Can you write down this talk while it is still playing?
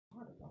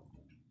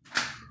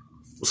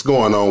What's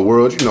going on,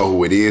 world? You know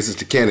who it is. It's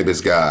the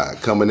Kanibus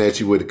God coming at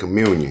you with a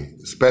communion,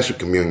 a special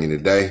communion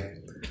today.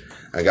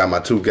 I got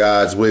my two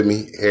gods with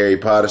me. Harry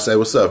Potter. Say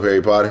what's up,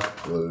 Harry Potter.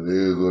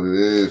 What it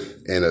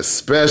is. And a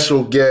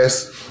special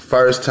guest,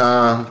 first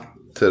time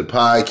to the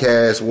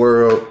podcast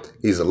world.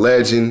 He's a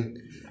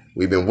legend.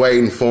 We've been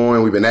waiting for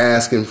him. We've been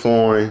asking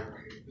for him.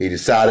 He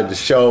decided to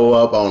show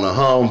up on a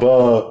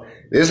humbug.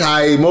 This is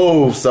how he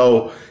moves.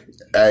 So,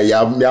 hey,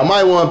 y'all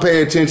might want to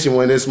pay attention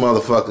when this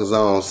motherfucker's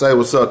on. Say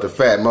what's up to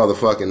Fat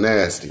Motherfucking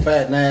Nasty.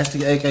 Fat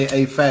Nasty,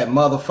 a.k.a. Fat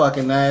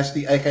Motherfucking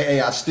Nasty,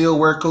 a.k.a. I still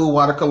wear cool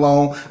water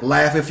cologne.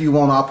 Laugh if you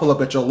want. I'll pull up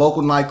at your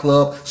local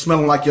nightclub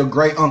smelling like your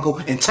great uncle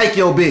and take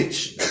your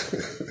bitch.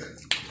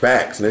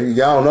 Facts, nigga.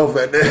 Y'all don't know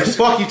Fat Nasty.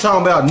 Fuck you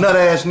talking about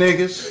nut-ass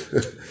niggas.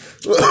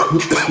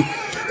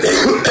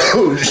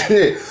 Oh,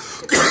 shit.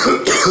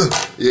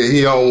 Yeah,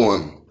 he on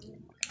one.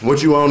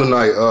 What you on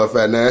tonight,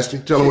 Fat Nasty?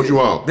 Tell him what you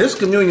on. This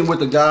communion with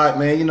the God,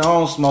 man. You know, I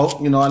don't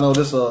smoke. You know, I know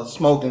this is a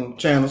smoking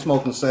channel,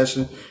 smoking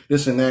session.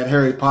 This and that.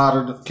 Harry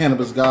Potter, the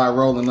Kanibus God,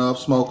 rolling up,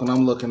 smoking.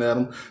 I'm looking at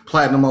him.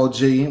 Platinum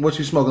OG. What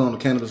you smoking on the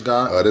Kanibus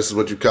God? This is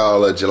what you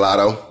call a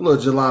gelato.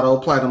 Little gelato,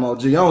 Platinum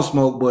OG. I don't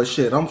smoke, but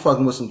shit, I'm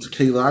fucking with some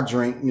tequila. I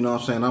drink. You know what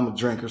I'm saying? I'm a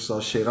drinker,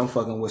 so shit, I'm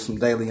fucking with some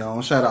De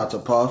Leon. Shout out to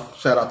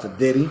Puff. Shout out to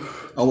Diddy.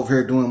 Over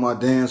here doing my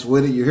dance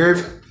with it. You hear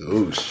me?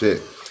 Ooh,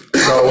 shit.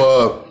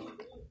 So,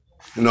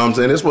 you know what I'm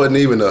saying? This wasn't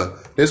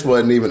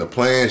even a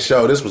planned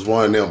show. This was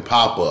one of them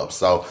pop-ups.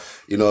 So,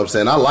 you know what I'm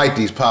saying? I like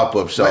these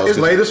pop-up shows. It's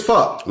late as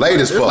fuck. Late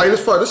as fuck. It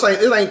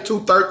ain't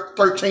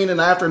 2:13 in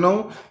the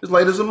afternoon. It's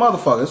late as a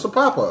motherfucker. It's a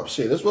pop-up.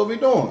 Shit, that's what we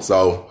doing.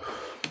 So,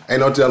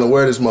 ain't no telling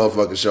where this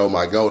motherfucking show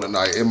might go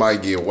tonight. It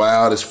might get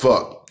wild as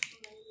fuck.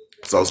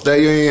 So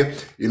stay in.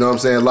 You know what I'm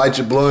saying? Light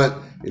your blunt.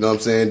 You know what I'm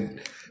saying?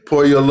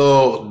 Pour your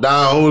little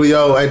Don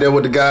Julio. Ain't that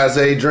what the guys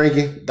say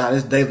drinking? Nah,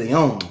 it's De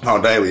Leon. Oh,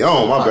 De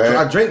Leon, my bad.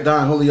 I drink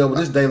Don Julio, but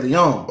this De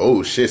Leon.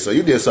 Oh, shit. So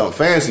you did something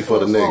fancy for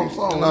the niggas. You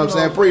know what I'm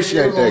saying?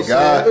 Appreciate that,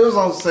 guy. It was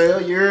on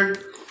sale. You're...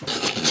 This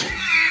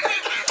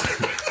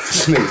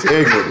nigga's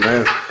ignorant,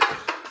 man.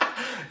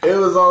 It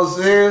was on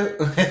sale.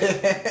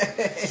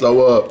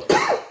 So,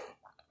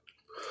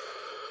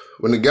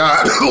 when the guy...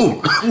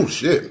 Oh,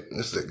 shit.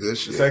 That's that good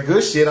shit. It's that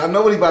good shit. I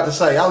know what he about to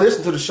say. I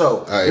listened to the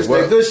show. Right, it's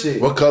that good shit.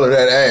 What color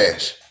that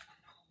ash?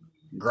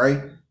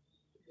 Gray.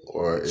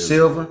 Or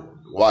silver.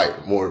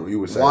 White. More, you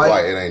would say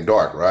white. It ain't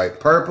dark, right?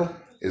 Purple.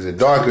 Is it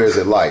dark or is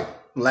it light?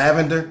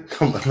 Lavender.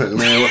 Come on,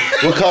 man.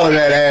 What color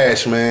that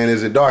ash, man?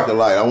 Is it dark or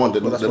light? I want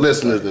the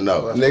listeners to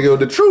know. Nigga,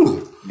 the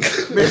truth.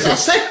 Bitch, I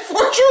say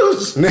four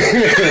truths.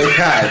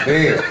 God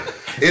damn.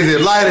 Is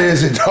it light or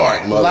is it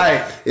dark, mother?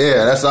 Light.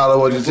 Yeah, that's all I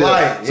want you to tell.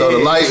 Light. So the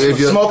light, if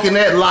you're smoking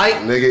that light,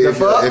 nigga,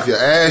 if your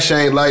ash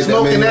ain't light,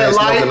 smoking that means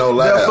you ain't light, smoking no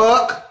light. The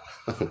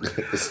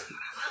fuck?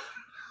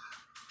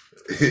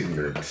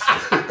 Ignorance.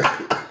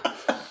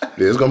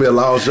 Yeah, it's gonna be a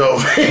long show.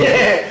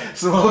 Yeah,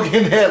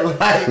 smoking that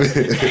light.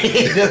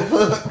 The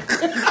fuck?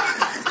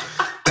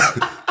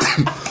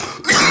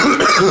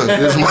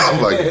 This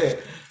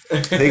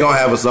motherfucker. He gonna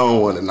have us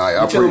on one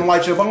tonight. You tell him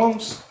light your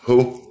bones?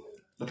 Who?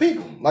 The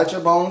people. Light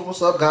your bones.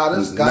 What's up,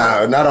 goddess?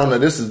 Nah, not on the.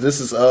 This is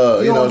you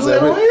know what I'm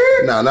saying?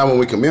 Nah, not when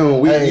we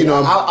commune. Hey, you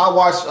know,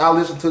 I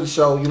listen to the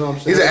show. You know what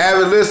I'm saying? He's an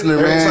avid listener,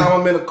 Every man. Every time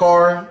I'm in the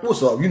car,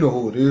 what's up? You know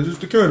who it is? It's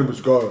the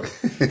Kanibus God.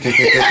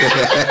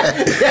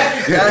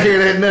 Yeah, I hear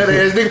that nut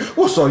ass nigga.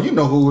 What's up? You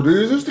know who it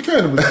is? It's the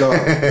Kanibus God.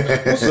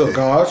 What's up,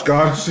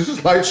 goddess?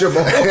 Just light your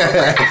bones.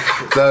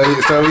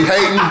 so we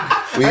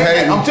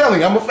hating. I'm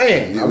telling you, I'm a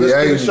fan. I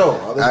listen to the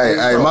show.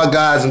 Hey, my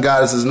guys and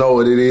goddesses know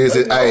what it is.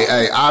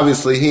 Hey,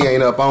 obviously he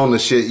ain't up on the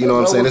shit. You know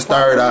what I'm saying? His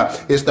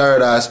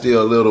third eye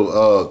still a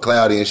little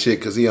cloudy and shit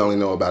because he only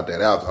know about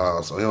that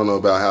alcohol, so he don't know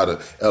about how to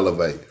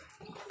elevate.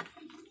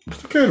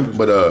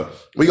 But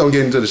we gonna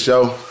get into the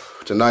show.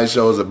 Tonight's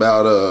show is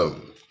about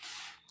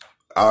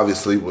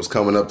obviously what's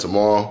coming up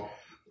tomorrow.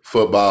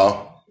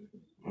 Football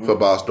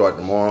start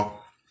tomorrow.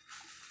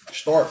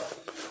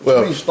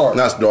 Well,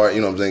 not start,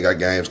 you know what I'm saying? Got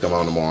games come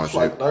on tomorrow and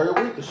shit. Like third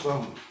week or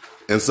something.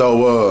 And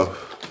so,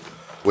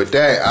 with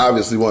that,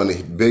 obviously one of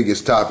the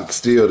biggest topics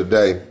still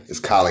today is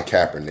Colin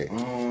Kaepernick.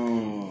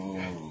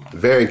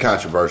 Very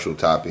controversial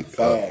topic.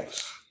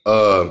 Facts.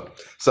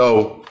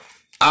 So,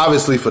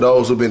 obviously for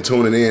those who've been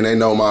tuning in, they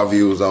know my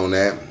views on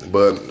that.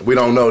 But we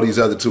don't know these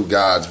other two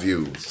guys'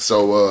 views.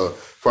 So,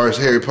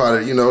 first, Harry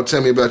Potter, you know,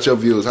 tell me about your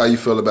views. How you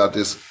feel about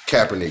this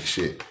Kaepernick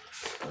shit?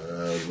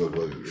 Look,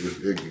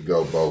 it could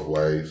go both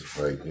ways.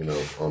 Like, you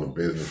know, on a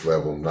business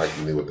level,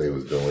 Nike knew what they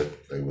was doing.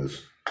 They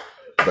was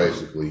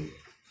basically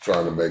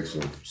trying to make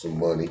some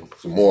money,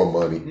 some more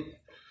money.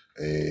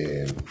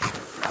 And at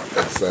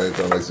the same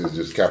time, like I said,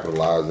 just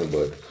capitalizing.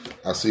 But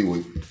I see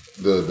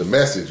the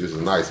message is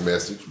a nice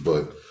message.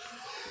 But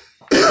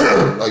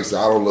like I said,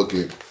 I don't look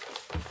at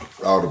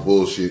all the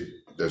bullshit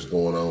that's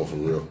going on for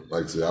real.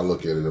 Like I said, I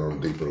look at it on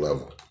a deeper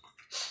level.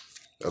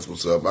 That's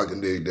what's up. I can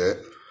dig that.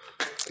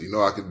 You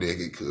know I can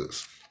dig it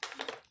because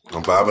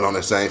I'm vibing on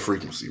that same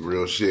frequency.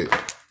 Real shit.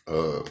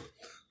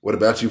 What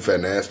about you,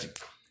 Fat Nasty?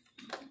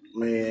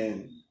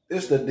 Man,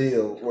 it's the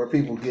deal where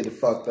people get it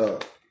fucked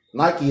up.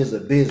 Nike is a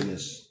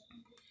business.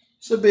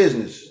 It's a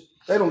business.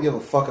 They don't give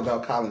a fuck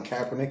about Colin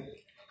Kaepernick.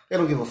 They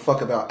don't give a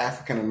fuck about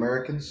African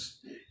Americans.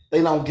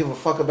 They don't give a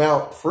fuck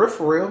about, for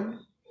real,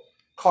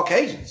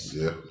 Caucasians.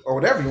 Yeah. Or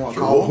whatever you want to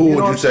call them. Who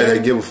would you say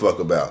they give a fuck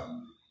about?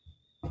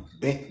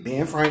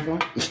 Ben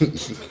Franklin.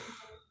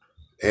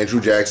 Andrew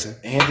Jackson.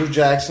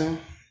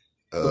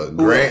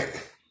 Grant.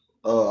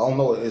 I don't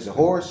know. Is it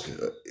Horace?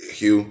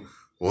 Hugh.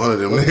 One of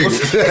them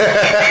niggas.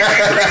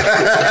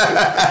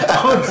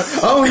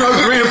 I don't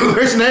know Grant's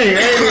first name.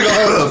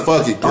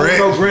 Fuck it, Grant. I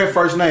don't know Grant's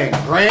first name.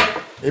 Grant.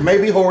 It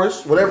may be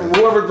Horace.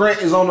 Whoever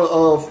Grant is on the,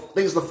 I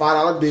think it's the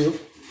 $5 bill.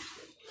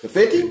 The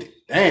 50?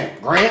 Damn,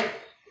 Grant.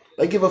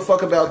 They give a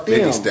fuck about them.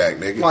 50 stack,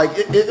 nigga. Like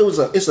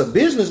it's a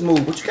business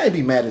move, but you can't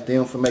be mad at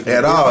them for making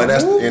at all. And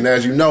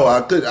as you know,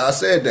 I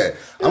said that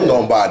I'm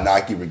gonna buy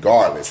Nike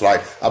regardless.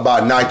 Like I buy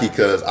Nike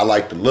because I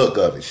like the look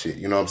of it. Shit,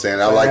 you know what I'm saying?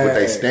 I like what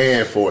they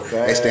stand for.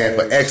 They stand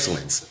for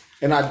excellence.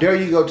 And I dare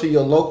you go to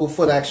your local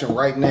Foot Action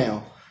right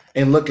now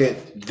and look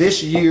at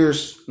this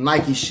year's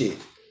Nike shit.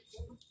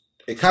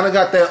 It kind of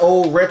got that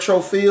old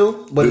retro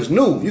feel, but it's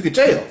new. You can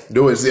tell.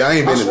 Do it. See, I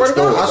ain't been in the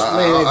stores.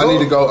 I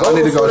need to go. I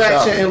need to go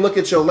shopping and look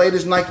at your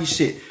latest Nike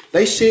shit.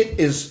 They shit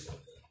is.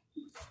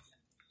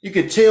 You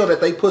can tell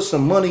that they put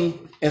some money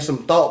and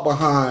some thought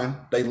behind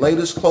their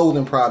latest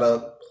clothing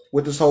product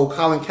with this whole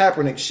Colin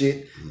Kaepernick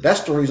shit.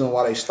 That's the reason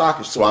why they stock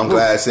is. So I'm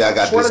glad. See, I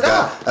got this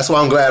guy. That's why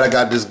I'm glad I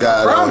got this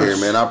guy on here,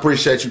 man. I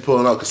appreciate you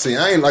pulling up. Cause see,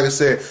 I ain't like I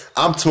said.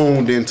 I'm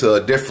tuned into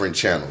a different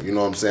channel. You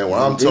know what I'm saying? When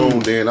I'm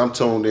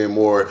tuned in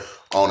more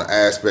on the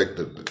aspect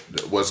of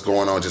what's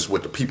going on just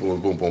with the people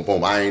and boom, boom,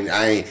 boom. I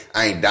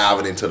ain't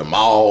diving into the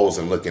malls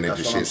and looking at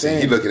this shit. See,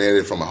 he looking at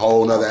it from a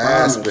whole nother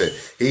aspect.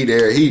 He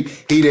there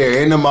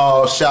in the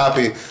mall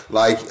shopping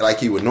like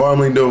he would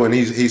normally do, and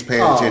he's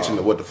paying attention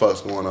to what the fuck's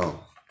going on.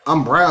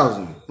 I'm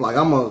browsing. Like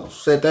I'm gonna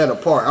set that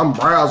apart. I'm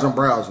browsing.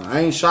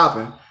 I ain't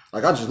shopping.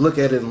 Like I just look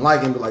at it and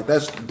like it and be like,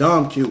 that's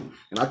dumb cute.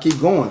 And I keep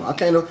going. I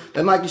can't.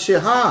 That Nike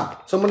shit high.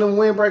 Some of them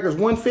windbreakers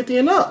 150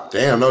 and up.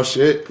 Damn, no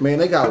shit. Man,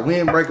 they got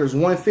windbreakers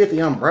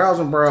 150. I'm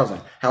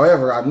browsing.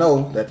 However, I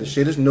know that the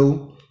shit is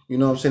new. You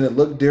know what I'm saying? It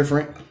look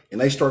different.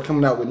 And they start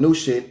coming out with new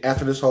shit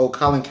after this whole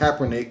Colin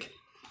Kaepernick,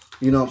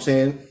 you know what I'm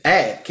saying,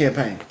 ad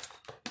campaign.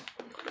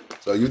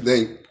 So you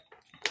think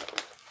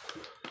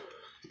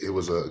it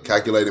was a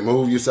calculated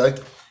move, you say?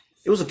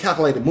 It was a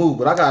calculated move,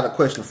 but I got a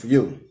question for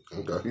you.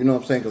 Okay. You know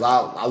what I'm saying?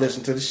 Because I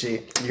listen to the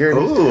shit. You hear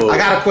me? I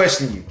got to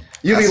question you.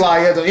 You be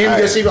like, at the end of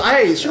this,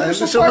 hey, shoot me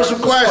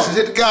some questions.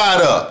 Hit the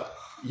guide up.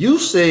 You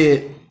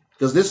said,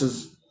 because this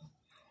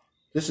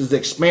is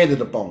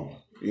expanded upon.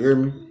 You hear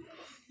me?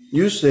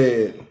 You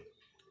said,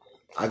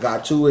 I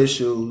got two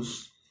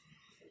issues.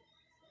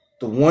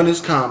 The one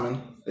is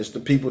common. It's the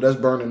people that's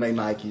burning their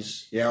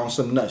Nikes. Yeah, on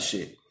some nut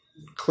shit.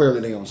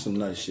 Clearly they on some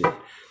nut shit.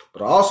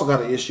 But I also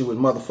got an issue with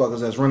motherfuckers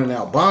that's running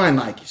out buying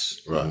Nikes.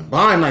 Right.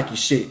 Buying Nike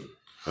shit.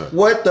 Right.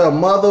 What the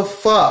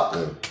motherfuck?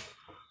 Yeah.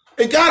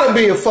 It gotta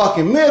be a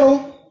fucking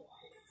middle.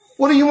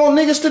 What do you want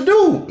niggas to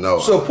do? No.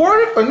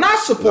 Support it or not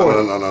support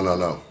it?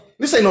 No.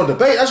 This ain't no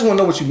debate. I just want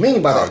to know what you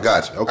mean by that. I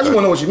got you. Okay. I just want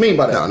to know what you mean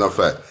by that. No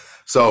fact.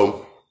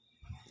 So,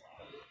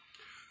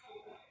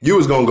 you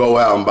was going to go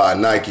out and buy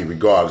Nike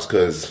regardless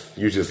because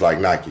you just like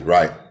Nike,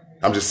 right?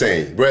 I'm just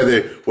saying,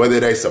 whether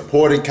they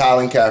supported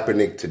Colin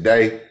Kaepernick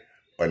today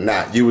or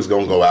not, you was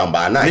going to go out and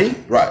buy Nike.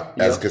 Me? Right.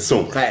 As a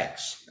consumer.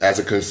 Facts. As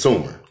a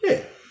consumer.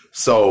 Yeah.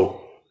 So,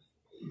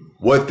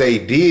 what they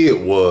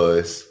did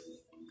was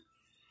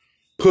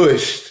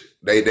pushed,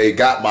 they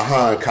got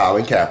behind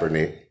Colin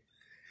Kaepernick.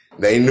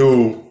 They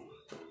knew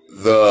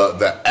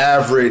the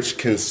average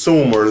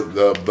consumer,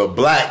 the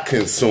black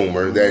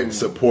consumer that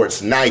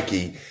supports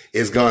Nike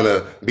is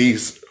gonna be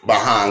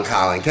behind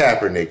Colin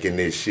Kaepernick in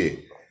this shit.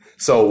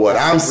 So what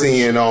I'm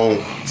seeing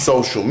on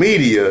social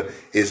media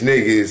is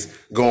niggas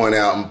going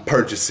out and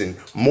purchasing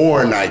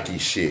more Nike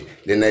shit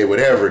than they would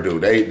ever do.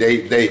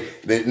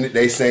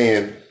 They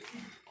saying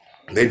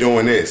they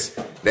doing this.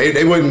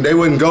 They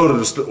wouldn't go to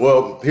the store.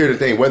 Well, here's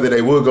the thing: whether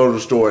they would go to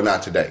the store or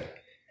not today.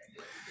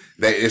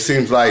 It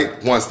seems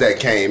like once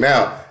that came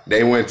out,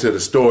 they went to the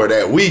store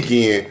that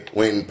weekend,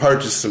 went and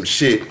purchased some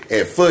shit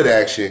at Foot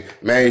Action,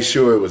 made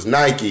sure it was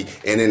Nike,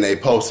 and then they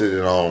posted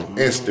it on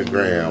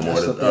Instagram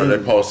or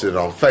they posted it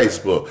on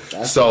Facebook.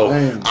 So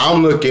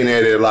I'm looking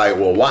at it like,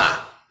 well, why?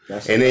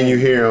 And then you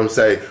hear them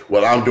say,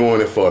 well, I'm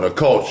doing it for the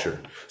culture.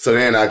 So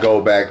then I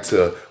go back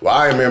to, well,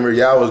 I remember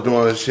y'all was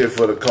doing shit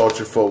for the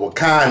culture for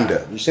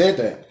Wakanda. You said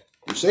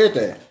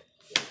that.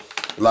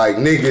 Like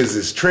niggas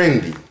is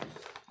trendy.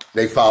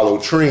 They follow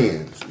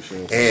trends.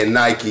 And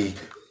Nike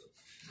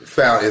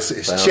found it's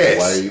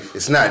chess.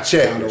 It's not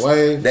checkers.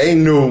 They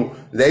knew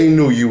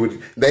you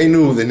would. They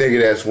knew the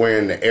nigga that's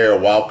wearing the Air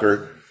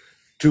Walker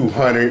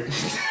 200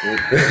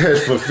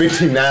 for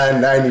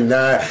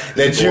 $59.99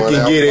 that you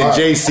can get at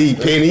J.C.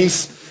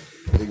 Penney's.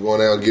 He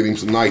going out and get him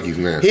some Nikes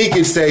now. He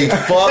can say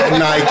fuck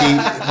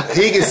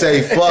Nike. He can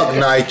say fuck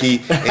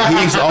Nike, and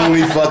he's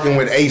only fucking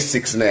with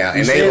Asics now.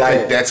 And they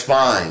like that's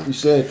fine. You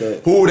said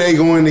that. Who they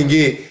going to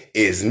get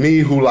is me,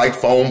 who like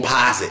foam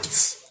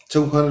posits.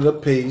 $200 a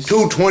piece.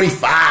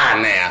 $225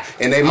 now.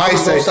 And they might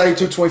say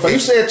 225. You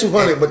said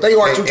 200, but they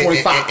are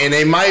 225. And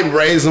they might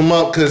raise them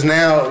up because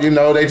now,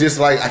 they just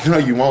like, I know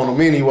you want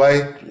them anyway.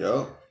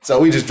 Yeah. So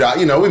we just drop,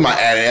 we might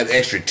add an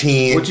extra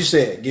 10. What you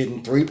said?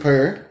 Getting 3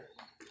 pair.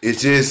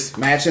 It's just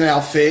matching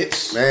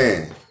outfits.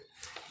 Man,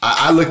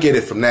 I look at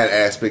it from that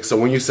aspect. So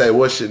when you say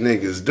what should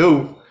niggas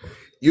do,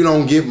 you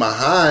don't get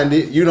behind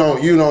it. You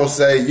don't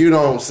say,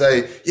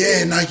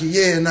 yeah, Nike,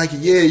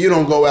 yeah. You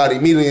don't go out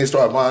immediately and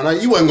start buying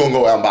Nike. You wasn't gonna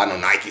go out and buy no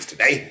Nikes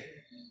today.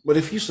 But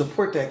if you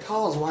support that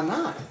cause, why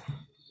not?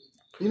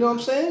 You know what I'm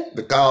saying?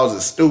 The cause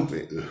is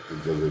stupid.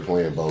 Because they're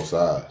playing both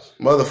sides.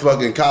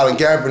 Motherfucking Colin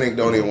Kaepernick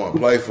don't even want to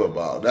play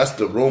football. That's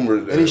the rumor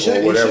that, and he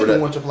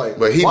shouldn't want to play.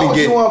 But why would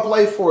you want to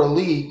play for a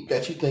league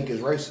that you think is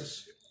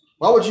racist?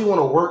 Why would you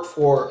want to work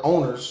for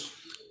owners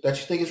that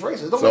you think is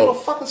racist? Don't make no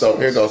fucking sense. So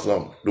here goes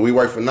something. Do we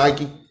work for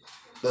Nike?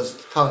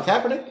 Does Colin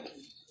Kaepernick?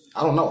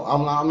 I don't know.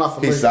 I'm not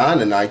familiar. He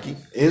signed to Nike.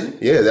 Is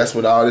he? Yeah, that's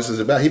what all this is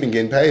about. He been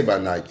getting paid by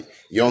Nike.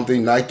 You don't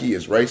think Nike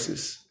is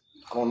racist?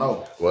 I don't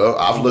know. Well,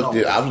 I've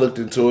looked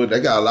into it. They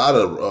got a lot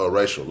of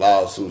racial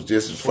lawsuits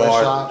just as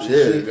far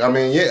as I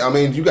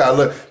mean, you gotta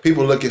look.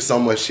 People look at so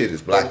much shit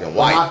as black and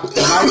white.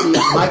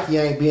 Nike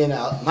ain't being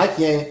out.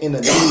 Nike ain't in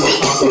the news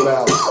talking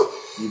about.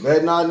 You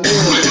better not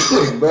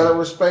kneel. You better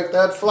respect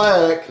that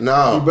flag.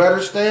 No, you better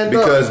stand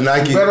because up.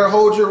 Nike. You better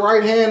hold your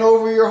right hand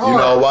over your heart. You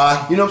know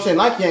why? You know what I'm saying?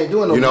 Nike ain't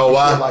doing no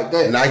shit like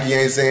that. Nike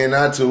ain't saying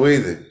not to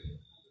either.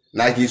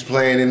 Nike's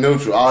playing in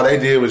neutral. All they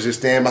did was just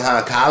stand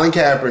behind Colin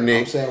Kaepernick.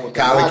 I'm saying what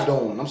they're not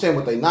doing. I'm saying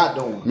what they're not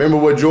doing. Remember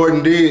what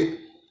Jordan did?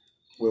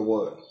 With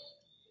what?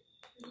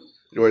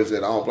 Jordan said,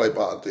 I don't play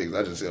politics.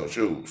 I just sell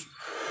shoes.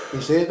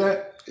 He said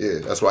that? Yeah,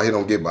 that's why he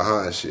don't get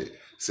behind shit.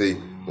 See,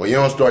 when you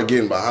don't start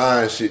getting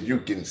behind shit, you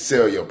can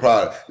sell your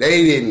product.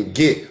 They didn't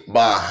get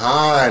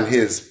behind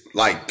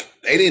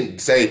they didn't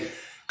say,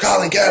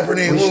 Colin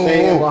Kaepernick. He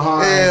stand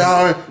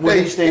behind.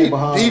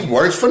 He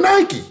works for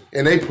Nike,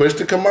 and they pushed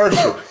the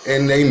commercial.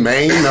 And they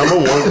main number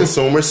one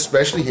consumers,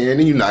 especially here in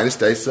the United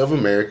States of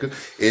America,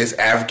 is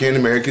African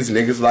Americans,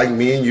 niggas like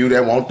me and you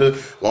that want the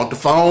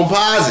phone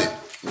posit.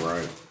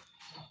 Right.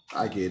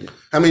 I get it.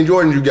 How many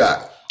Jordans you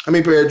got? How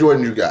many pair of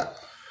Jordans you got?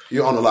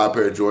 You own a lot of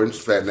pair of Jordans,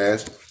 fat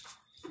ass.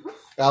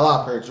 Got a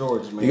lot of pair of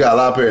Jordans, man. You got a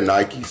lot of pair of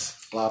Nikes.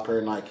 A lot of pair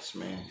of Nikes,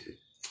 man.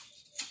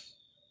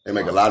 They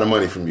make a lot of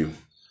money from you.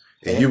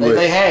 And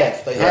they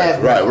have.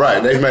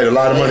 Right. They've made a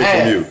lot of money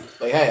from you.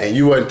 They have. And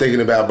you wasn't thinking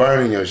about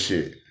burning your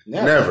shit.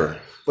 Never.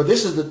 But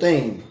this is the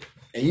thing,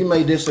 and you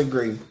may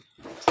disagree,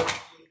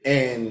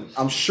 and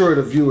I'm sure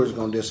the viewers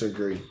gonna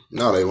disagree.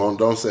 No, they won't.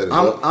 Don't set it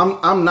up.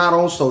 I'm not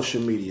on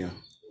social media,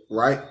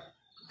 right?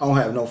 I don't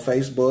have no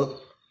Facebook,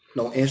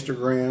 no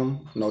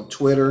Instagram, no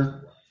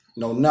Twitter,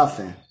 no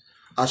nothing.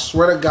 I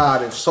swear to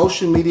God, if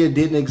social media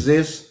didn't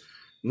exist,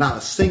 not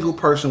a single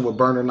person would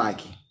burn a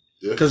Nike.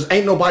 Because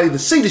ain't nobody to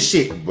see the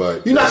shit.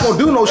 But you're not going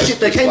to do no shit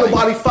that can't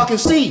nobody fucking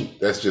see.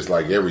 That's just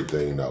like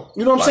everything, though.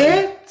 You know what I'm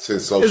saying?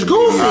 Since social it's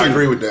goofy. media, I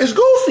agree with that. It's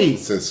goofy.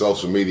 Since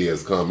social media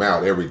has come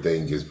out,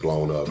 everything gets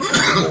blown up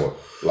more.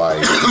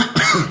 Like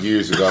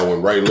years ago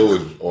when Ray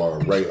Lewis or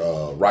Ray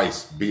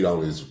Rice beat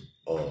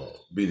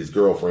his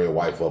girlfriend,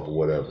 wife up or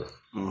whatever.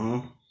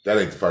 Mm-hmm. That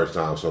ain't the first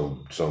time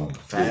some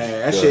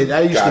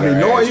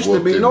that used to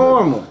be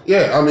normal.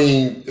 Yeah, I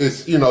mean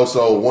it's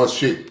so once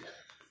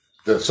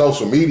the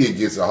social media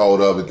gets a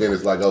hold of it, then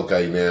it's like,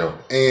 okay, now,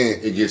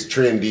 and it gets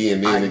trendy,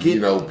 and then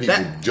people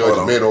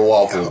judgmental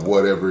off of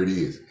whatever it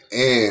is.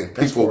 And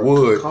people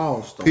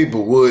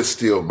would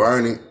still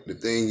burn it. The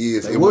thing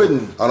is, it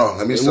wouldn't. Hold on,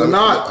 let me show you.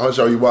 I'm gonna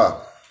show you why.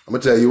 I'm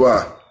gonna tell you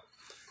why.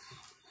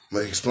 I'm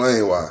gonna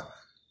explain why.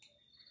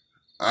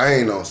 I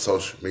ain't on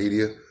social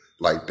media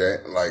like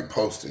that, like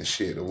posting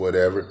shit or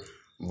whatever.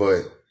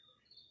 But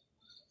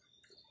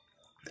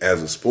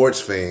as a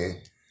sports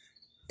fan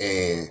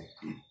and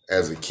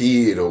as a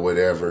kid or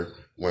whatever,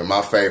 when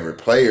my favorite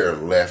player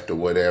left or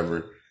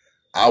whatever,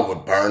 I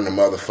would burn the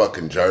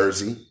motherfucking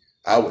jersey.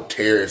 I would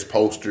tear his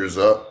posters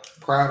up.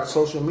 Prior to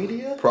social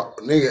media?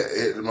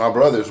 My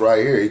brother's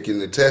right here. He can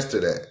attest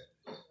to that.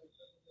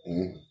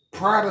 Mm-hmm.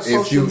 Prior to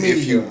social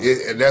media.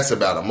 That's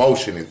about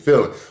emotion and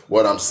feeling.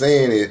 What I'm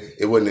saying is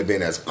it wouldn't have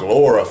been as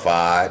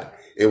glorified.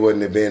 It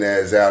wouldn't have been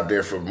as out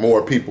there for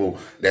more people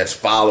that's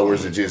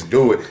followers to just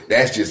do it.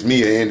 That's just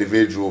me, an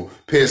individual,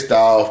 pissed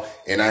off,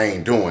 and I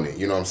ain't doing it.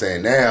 You know what I'm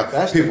saying? Now,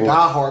 that's the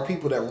diehard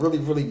people that really,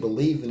 really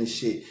believe in this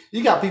shit.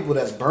 You got people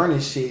that's burning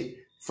shit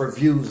for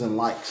views and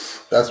likes.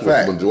 That's what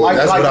I'm saying, though.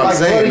 That's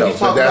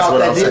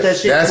what I'm saying.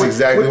 That's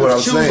exactly what I'm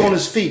saying. Shoes on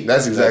his feet.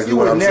 That's exactly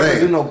what I'm saying. Never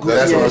do no goofy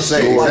that's what I'm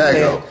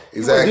saying.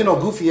 Exactly. You do no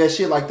goofy ass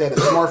shit like that if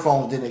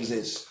smartphones didn't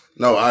exist.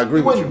 No, I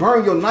agree with you. You wouldn't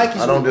burn your Nikes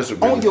I don't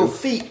disagree on with your you.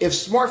 feet if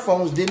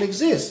smartphones didn't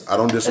exist. I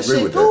don't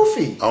disagree with that.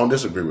 Goofy. I don't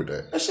disagree with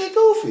that. That shit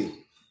goofy.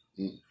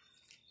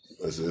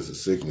 It's a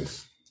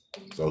sickness.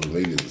 Social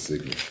media is a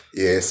sickness.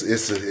 Yeah,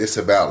 it's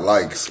about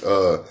likes.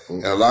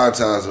 And a lot of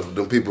times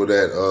the people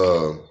that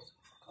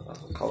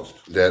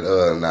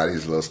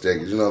these little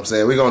stickers, you know what I'm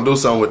saying? We're gonna do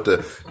something with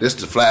the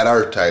flat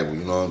earth table,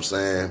 you know what I'm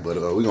saying? But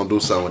we're gonna do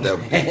something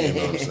with that, you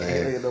know what I'm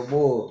saying?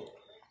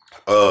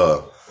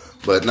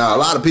 But now a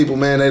lot of people,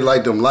 man, they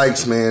like them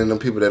likes, man. Them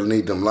people that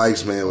need them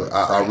likes, man.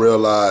 I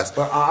realize.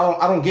 But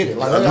I don't get it.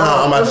 Like, I'm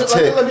about to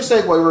tell you. Let me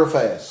segue real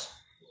fast.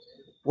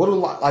 What do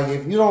like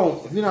if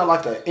you're not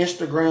like an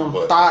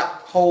Instagram thought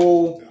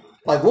hole,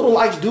 like what do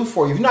likes do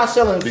for you? If you're not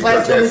selling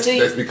flat tea,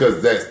 that's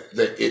because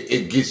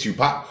it gets you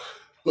pop.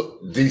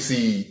 Look,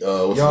 DC,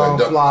 what's Young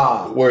that?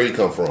 Fly. Where he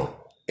come from?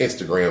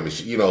 Instagram and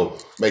shit,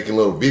 making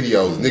little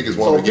videos. Niggas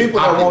want to get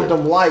people popular. that want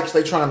them likes,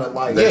 they trying to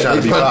like. They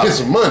trying to get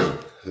some money.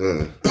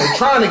 They're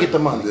trying to get the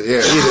money. Yeah,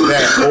 either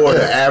that or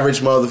the average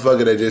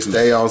motherfucker that just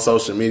stay on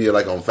social media,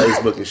 like on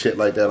Facebook and shit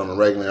like that on the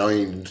regular. I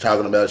ain't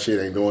talking about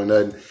shit, ain't doing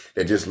nothing.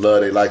 They just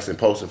love their likes and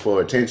posting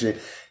for attention.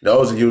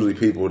 Those are usually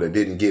people that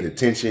didn't get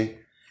attention,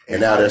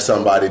 and now there's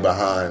somebody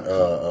behind.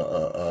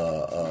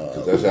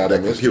 That's how the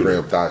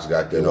Instagram thoughts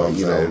got there.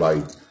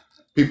 Like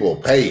people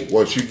pay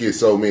once you get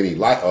so many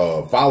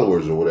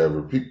followers or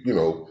whatever.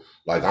 People,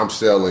 like I'm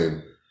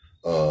selling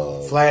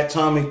flat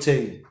tummy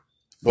tea.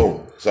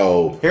 Boom.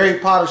 So Harry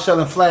Potter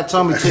selling flat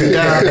tummy tea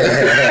down.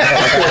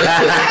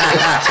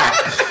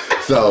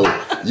 So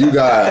you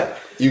got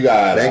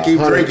they keep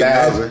drinking.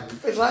 100,000.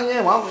 It's like,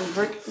 yeah, well, I'm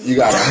drinking. You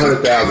got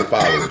 100,000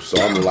 followers.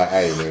 So I'm like,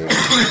 hey man,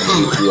 I'm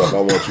gonna hit you up.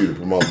 I want you to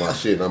promote my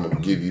shit. And I'm gonna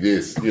give you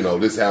this.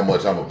 This is how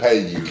much I'm gonna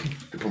pay you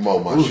to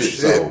promote my shit.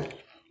 So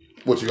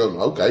what you gonna?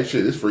 Okay,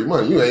 shit, it's free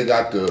money. You ain't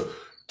got to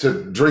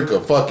drink a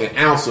fucking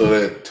ounce of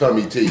that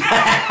tummy tea.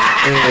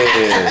 And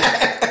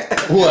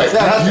what?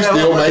 You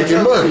still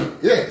making money?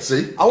 Yeah.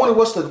 See. I wonder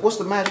what's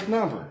the magic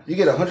number? You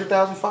get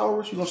 100,000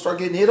 followers, you gonna start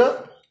getting hit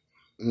up?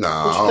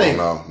 Nah, I don't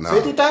know. Nah.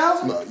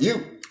 50,000?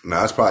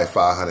 No, it's probably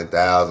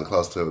 500,000,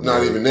 close to the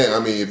not even that. I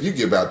mean, if you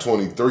get about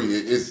 23,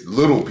 it's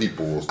little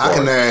people. I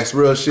can ask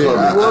real shit.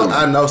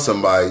 I know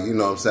somebody. You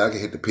know what I'm saying? I can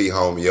hit the P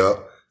homie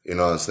up. You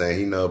know what I'm saying?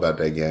 He know about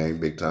that game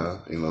big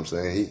time. You know what I'm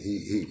saying?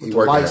 He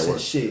working that work.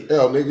 Shit.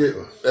 Hell,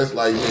 nigga, that's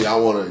like me. I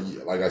want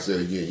to, like I said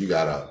again, you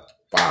got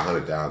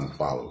 500,000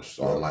 followers.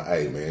 So I'm like,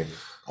 hey man,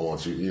 I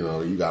want you.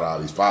 You got all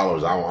these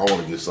followers. I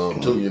want to get some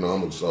too.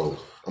 So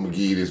I'm gonna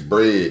give you this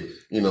bread.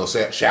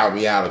 Shout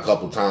me out a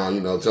couple times.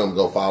 Tell them to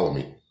go follow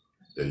me.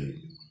 There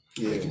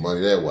you make your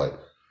money that way.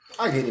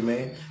 I get it,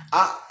 man.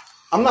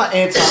 I'm not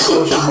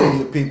anti-social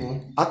media,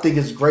 people. I think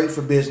it's great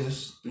for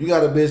business. If you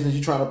got a business,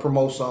 you're trying to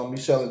promote something. You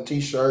selling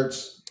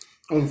T-shirts.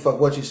 I don't give a fuck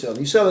what you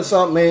selling. You selling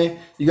something, man,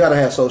 you got to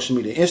have social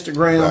media.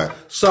 Instagram,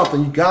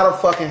 something. You got to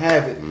fucking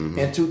have it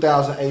in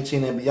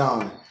 2018 and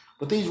beyond.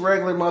 But these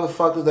regular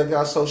motherfuckers that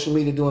got social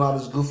media doing all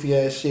this goofy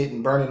ass shit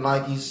and burning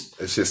Nikes.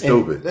 That shit's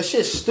stupid. That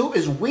shit's stupid.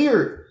 It's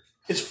weird.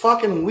 It's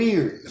fucking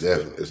weird.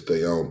 It's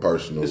their own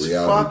personal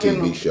reality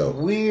TV show.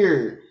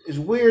 Weird. It's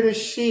weird as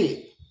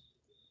shit.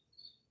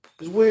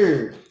 It's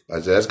weird.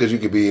 Like that's because you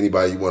could be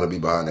anybody you want to be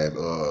behind that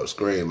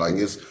screen. Like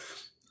it's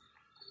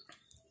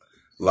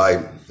like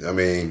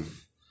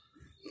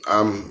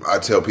I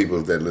tell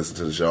people that listen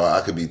to the show,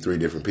 I could be 3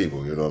 different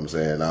people. You know what I'm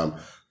saying?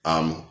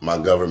 I'm my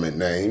government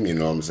name. You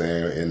know what I'm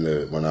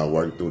saying? When I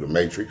work through the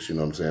matrix, you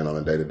know what I'm saying, on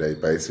a day-to-day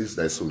basis,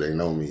 that's who they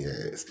know me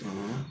as.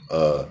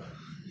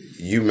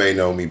 You may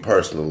know me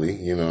personally,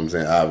 you know what I'm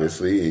saying,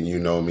 obviously, and you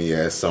know me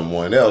as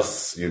someone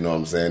else, you know what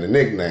I'm saying, a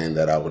nickname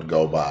that I would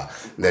go by,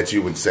 that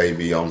you would say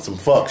be on some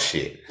fuck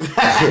shit.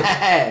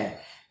 And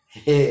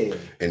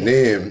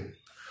then,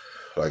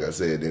 like I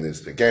said, then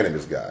it's the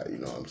Kanibus God, you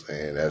know what I'm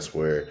saying? That's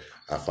where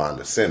I find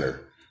the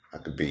center. I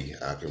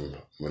can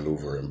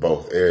maneuver in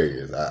both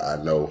areas. I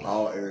know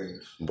all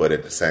areas. But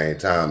at the same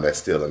time, that's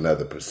still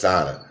another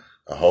persona,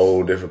 a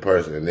whole different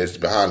person. And it's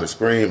behind the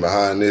screen,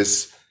 behind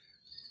this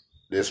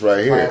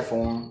right here.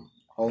 Platform.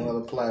 Whole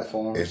other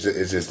platform. It's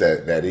just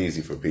that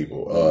easy for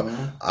people.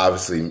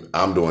 Obviously,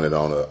 I'm doing it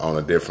on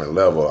a different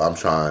level. I'm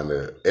trying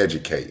to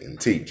educate and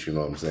teach. You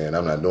know what I'm saying?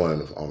 I'm not doing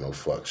it on no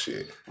fuck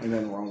shit. Ain't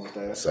nothing wrong with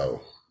that.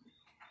 So,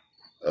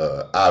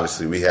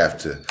 obviously, we have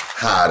to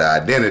hide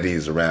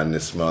identities around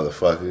this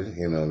motherfucker.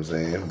 You know what I'm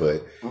saying?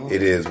 But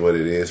it is what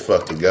it is.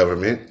 Fuck the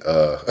government.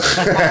 I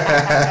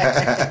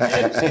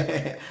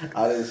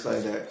didn't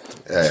say that.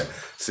 Yeah.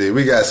 See,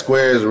 we got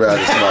squares around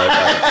this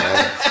motherfucker,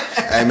 man.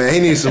 Hey, man, he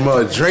needs some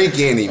more drink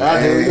in him,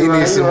 man. He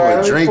needs some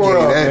more drink in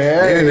him.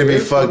 He need to be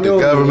fuck the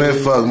government,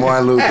 fuck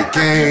Martin Luther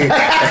King.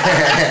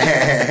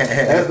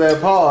 That's that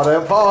Paul.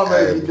 That Paul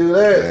make you do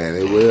that. Man,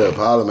 it will.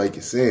 Paul will make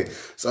you sing.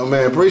 So,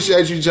 man,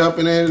 appreciate you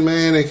jumping in,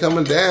 man, and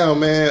coming down,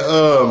 man.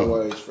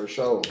 Always, for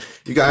sure.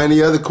 You got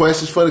any other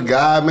questions for the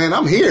guy, man?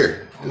 I'm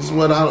here. This is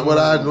what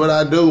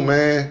I do,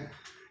 man.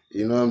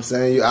 You know what I'm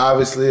saying? You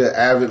obviously an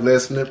avid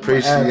listener.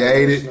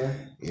 Appreciate it.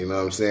 You know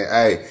what I'm saying?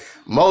 Hey,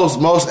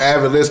 most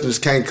avid listeners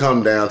can't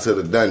come down to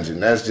the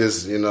dungeon. That's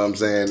just, you know what I'm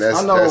saying?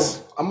 I'm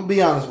going to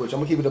be honest with you.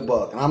 I'm going to keep it a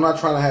buck. And I'm not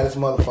trying to have this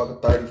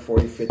motherfucker 30,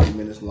 40, 50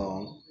 minutes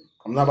long.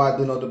 I'm not about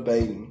to do no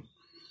debating.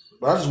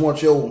 But I just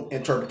want your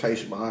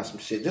interpretation behind some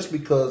shit. Just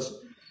because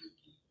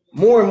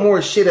more and more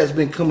shit has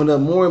been coming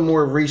up, more and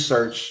more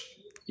research,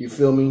 you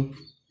feel me,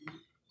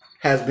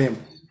 has been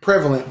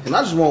prevalent. And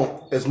I just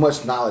want as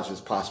much knowledge as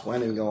possible. I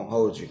ain't even going to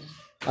hold you.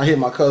 I hit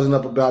my cousin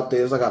up about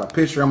this. I got a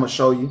picture I'm going to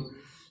show you.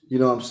 You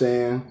know what I'm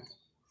saying?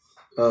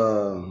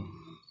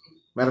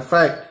 Matter of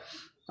fact,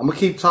 I'm gonna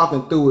keep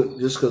talking through it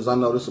just because I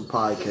know this is a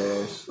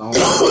podcast. I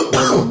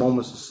don't want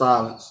moments of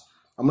silence.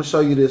 I'm gonna show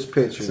you this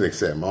picture.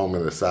 Six that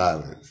moment of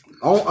silence.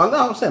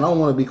 I'm saying I don't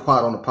want to be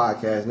quiet on the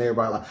podcast and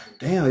everybody like,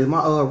 damn, is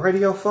my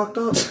radio fucked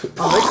up? Oh,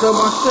 they cut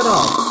my shit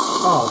off.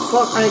 Oh,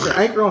 fuck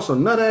Anchor on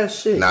some nut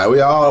ass shit. Nah, we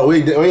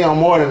on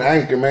more than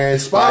Anchor, man.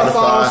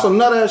 Spotify on some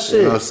nut ass shit.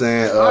 You know what I'm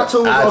saying?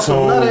 iTunes on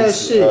some nut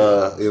ass shit. You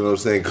know what I'm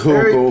saying? Google.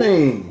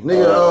 Everything.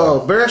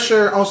 Nigga,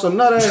 Bearshare on some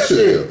nut ass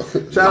shit.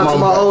 Shout out to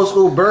my old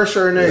school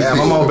Bearshare niggas. Yeah,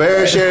 I'm on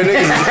Bearshare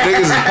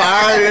niggas is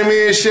pirating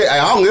me and shit. I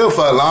don't give a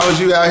fuck. As long as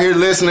you out here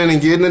listening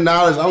and getting the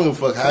knowledge, I don't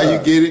give a fuck how you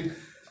get it.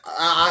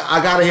 I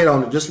gotta hit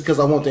on it just because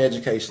I want the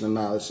education and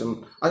knowledge.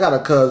 And I got a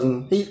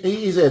cousin.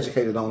 He's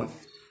educated on it.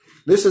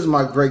 This is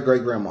my great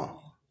great grandma.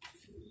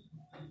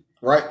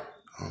 Right?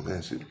 Oh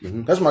man, shit.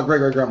 Mm-hmm. That's my great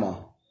great grandma.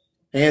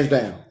 Hands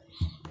down.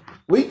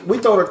 We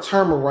throw the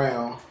term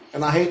around,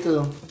 and I hate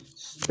to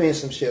spin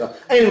some shit off.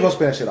 I ain't even gonna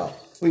spin that shit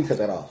off. We can cut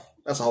that off.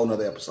 That's a whole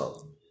nother episode.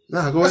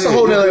 Nah, go That's ahead.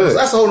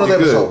 That's a whole nother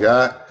episode.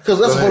 Because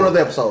that's a whole nother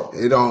episode.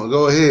 You don't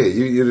go ahead.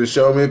 You just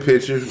show me a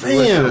picture.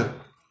 Damn.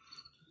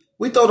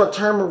 We throw the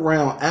term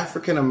around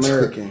African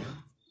American.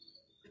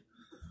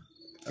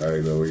 I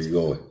already know where you're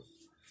going.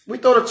 We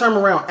throw the term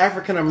around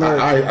African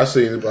American. I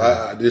seen it,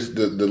 but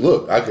the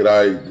look. I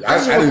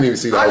didn't even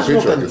see the whole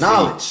picture. I could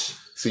knowledge.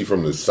 See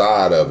from the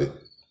side of it.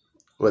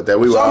 What that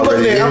we were So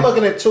already I'm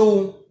looking at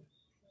two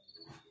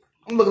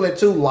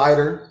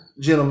lighter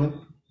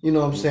gentlemen. You know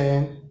what I'm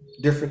saying?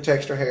 Different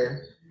texture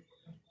hair.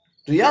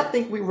 Do y'all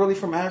think we really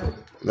from Africa?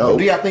 No. Or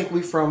do y'all think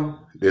we from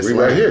We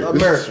right here.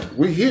 America?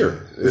 We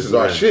here. This is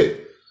our shit.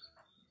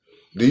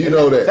 Do you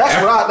know that?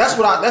 That's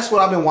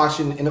what I've been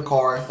watching in the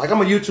car. Like, I'm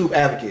a YouTube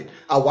advocate.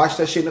 I watch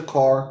that shit in the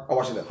car. I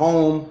watch it at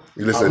home.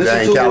 You listen to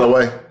Dane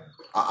Calloway?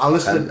 I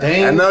listen to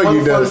Dane. I know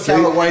you do.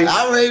 Calloway.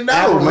 I already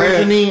know,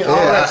 man. All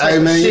that hey,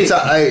 man, shit.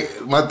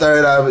 my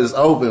third eye is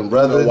open,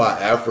 brother. You know why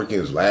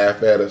Africans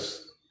laugh at us?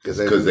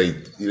 Because they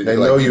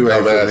know you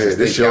ain't from here.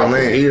 This your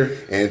land. Here.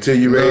 And until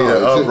you ready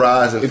to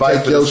uprise and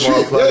fight for the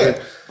small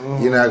flag,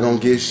 you're not gonna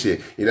get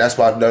shit. That's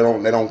why they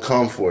don't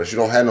come for us. You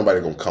don't have nobody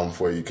gonna come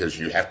for you because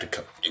you have to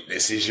come.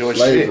 This is your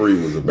Slavery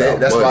shit. was about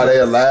That's money. why they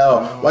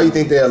allow. Why you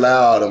think they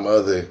allow all them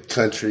other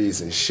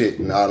countries and shit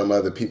and all them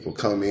other people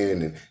come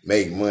in and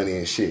make money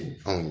and shit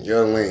on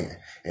your land?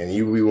 And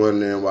you be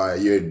wondering why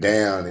you're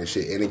down and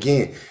shit. And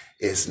again,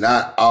 it's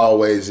not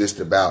always just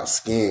about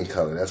skin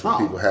color. That's what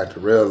people have to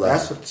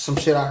realize. That's some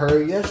shit I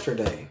heard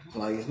yesterday.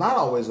 Like, it's not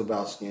always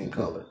about skin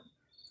color.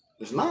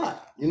 It's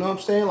not. You know what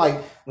I'm saying?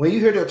 Like, when you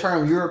hear the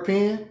term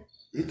European,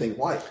 you think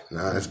white.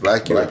 Nah, it's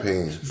black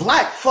Europeans.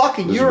 Black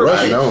fucking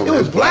Europeans. Russian, it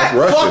was black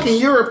Russians. fucking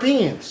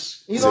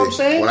Europeans. You know what I'm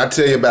saying? When I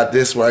tell you about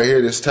this right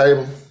here, this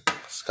table,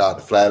 it's called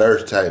the flat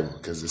earth table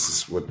because this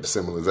is what the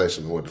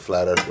symbolization of what the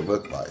flat earth would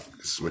look like.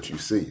 This is what you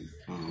see.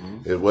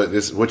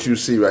 Mm-hmm. What you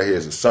see right here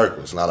is a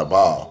circle. It's not a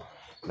ball.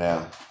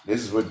 Now,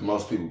 this is what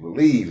most people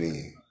believe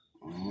in.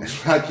 Mm-hmm.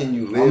 How can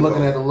you live? I'm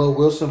looking at a little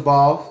Wilson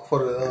ball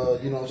for the,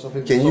 some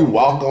people. Can you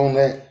walk on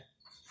that?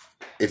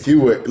 If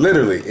you were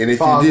literally, and if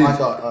you did, like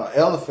an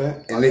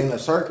elephant, and in a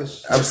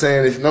circus. I'm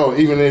saying,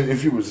 even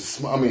if you was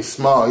small,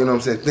 you know what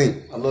I'm saying?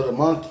 Think a little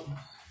monkey.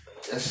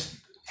 That's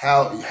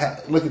how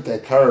look at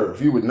that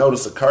curve. You would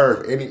notice a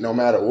curve no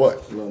matter what.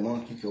 A little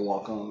monkey can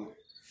walk on.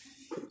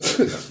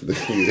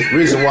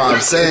 Reason why I'm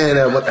saying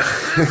that,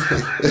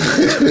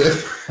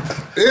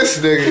 this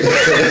nigga,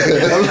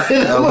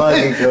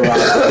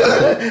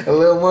 a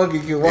little monkey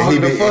can walk.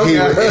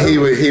 He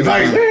would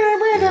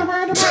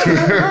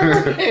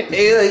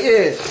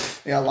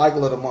yeah, I like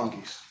little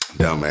monkeys.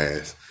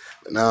 Dumbass.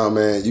 But nah,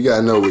 man, you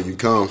gotta know where you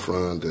come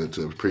from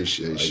to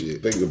appreciate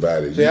shit. Think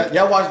about it. So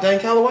y'all watch Dane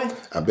Calloway?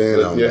 I've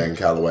been on Dane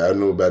Calloway. I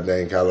knew about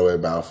Dane Calloway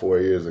about 4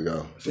 years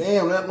ago.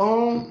 Damn, that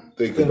long?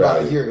 Think it's been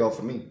about a year ago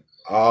for me.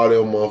 All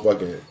them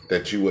motherfucking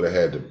that you would have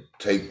had to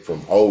take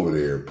from over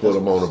there, put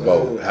them on a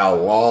boat. How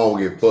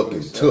long it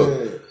fucking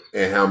took.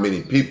 And how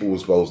many people were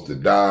supposed to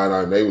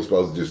die, and they were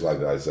supposed to just,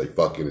 like I say,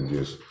 fuck it and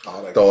just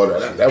throw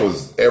it. That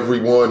was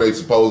everyone they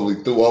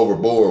supposedly threw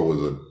overboard was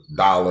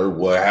 $1,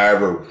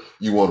 whatever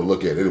you want to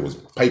look at it. It was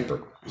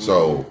paper.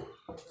 So,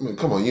 I mean,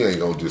 come on, you ain't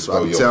gonna just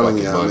throw your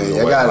fucking money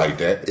away like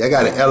that. Y'all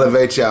gotta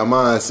elevate y'all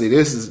mind. See,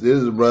 this is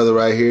a brother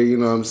right here. You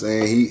know what I'm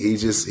saying?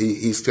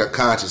 He's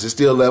conscious. It's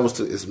still levels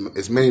to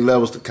it's many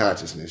levels to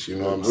consciousness. You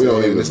know what I'm saying? We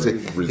don't even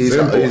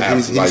resemble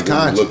he's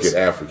conscious. Look at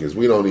Africans.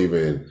 We don't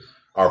even.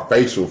 Our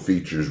facial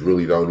features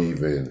really don't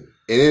even.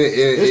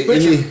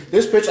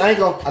 This picture, I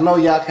know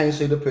y'all can't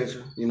see the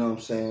picture. You know what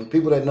I'm saying?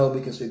 People that know me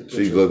can see the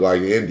picture. She look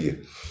like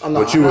Indian.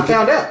 I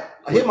found out.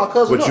 I hit my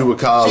cousin. What you would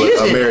call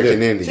it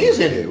American Indian. She's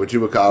Indian. What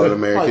you would call it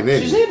American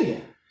Indian. She's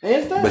Indian.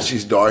 Hands down. But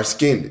she's dark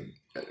skinned.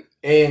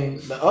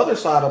 And the other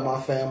side of my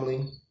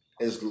family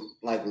is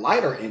like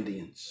lighter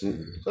Indians.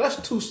 Mm-hmm. So that's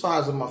two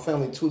sides of my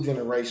family, 2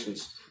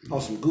 generations on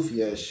some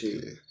goofy ass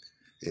shit.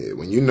 Yeah,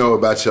 when you know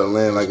about your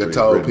land, like I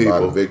told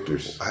people,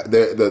 victors.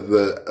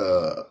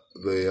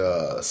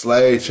 the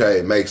slave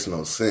trade makes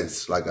no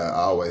sense. Like I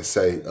always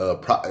say,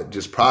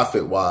 just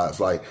profit wise,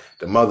 like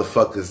the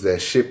motherfuckers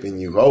that shipping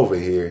you over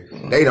here,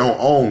 they don't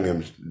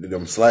own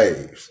them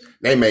slaves.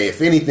 They may,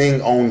 if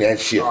anything, own that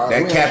ship.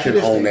 That captain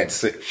own that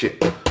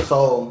ship.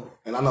 So.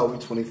 And I know we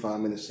 25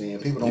 minutes in.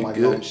 People don't like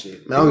long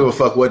shit. Man, I don't give a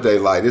fuck what they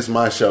like. This is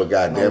my show,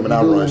 goddamn it.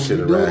 I run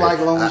shit around. You do like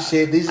long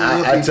shit. These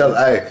are I tell,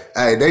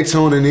 hey, they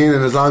tuning in,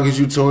 and as long as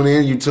you tune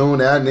in, you tune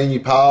out, and then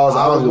you pause.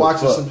 I was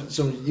watching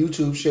some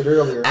YouTube shit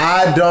earlier.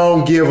 I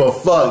don't give a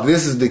fuck.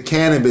 This is the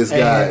Kanibus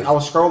God. I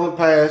was scrolling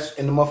past,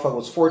 and the motherfucker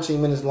was 14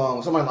 minutes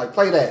long. Somebody like,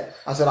 play that.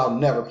 I said, I'll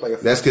never play a.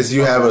 That's because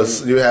you have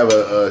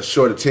a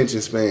short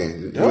attention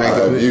span.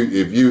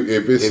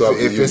 If it's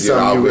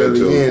something you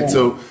really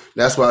into.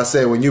 That's why I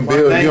say when you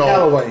build, you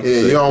don't want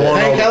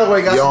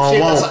Calloway got some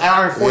shit that's an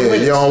hour and 40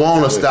 minutes. You don't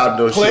want to stop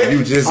those shit.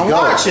 You just go.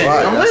 Watching.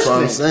 Right, I'm that's listening.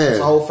 what I'm saying. That's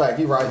the whole fact.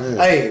 You right. Yeah.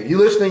 Hey, you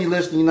listening? You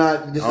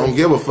not. This I don't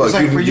give a fuck. This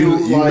ain't for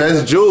you.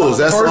 That's Jules.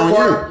 That's on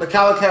you. The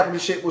Colin Kaepernick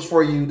shit was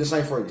for you. This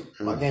ain't for you.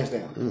 Like hands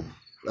down.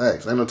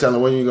 Thanks. Ain't no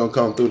telling when you gonna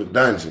come through the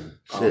dungeon.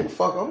 Shit.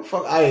 I'm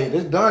fuck. Hey,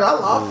 this done.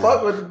 I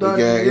fuck with the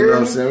dungeon. You know what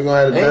I'm saying? We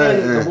gonna have the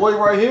dungeon. The boy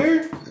right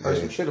here. There's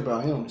some shit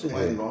about him too.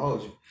 I ain't gonna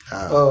hold you.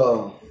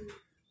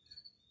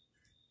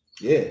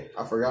 Yeah,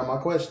 I forgot my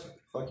question.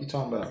 Fuck you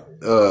talking about?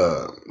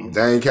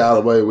 Dane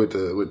Calloway with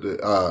the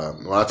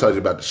when I told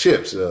you about the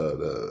ships,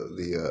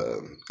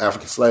 the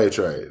African slave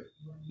trade.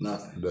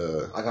 Nothing.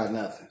 I got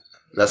nothing.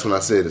 That's when I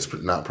said it's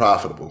not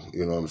profitable.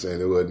 You know what I'm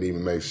saying? It wouldn't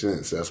even make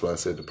sense. That's why I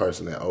said the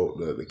person that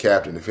the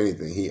captain, if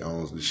anything, he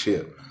owns the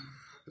ship.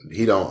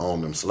 He don't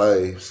own them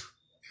slaves.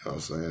 You know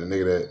what I'm saying? The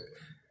nigga that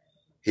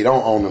he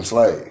don't own them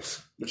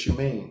slaves. What you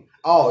mean?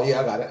 Oh yeah,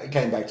 I got it. It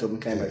came back to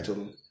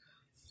me.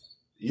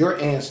 Your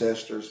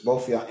ancestors,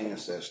 both of y'all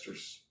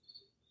ancestors.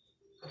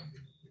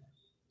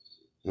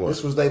 What?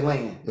 This was their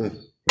land.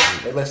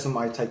 They let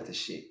somebody take the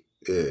shit.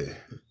 Yeah.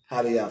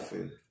 How do y'all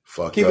feel?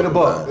 Fuck. Keep it a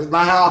buck. It's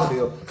not how I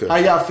feel. Okay. How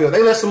y'all feel?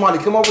 They let somebody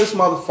come over this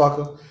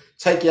motherfucker,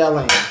 take y'all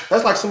land.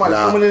 That's like somebody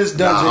coming in this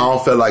dungeon. I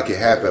don't feel like it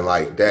happened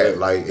like that.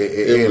 Like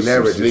it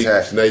never just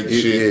happened. Snake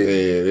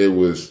shit, and it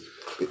was.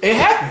 It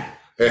happened.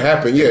 It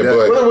happened, yeah,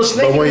 but it was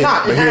snake.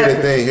 But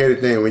here's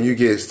the thing. When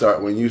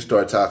you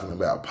start talking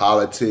about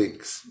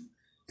politics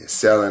and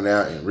selling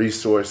out and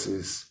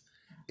resources,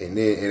 and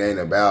then it ain't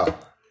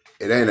about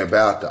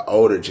the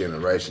older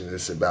generation.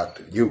 It's about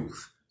the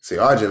youth. See,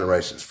 our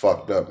generation's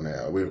fucked up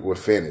now. We're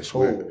finished.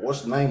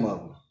 What's the name of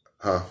them?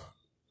 Huh?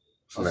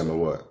 What's the name of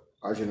what?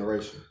 Our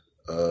generation.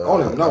 I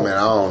don't know. I mean, I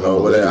don't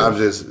know. I'm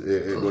just.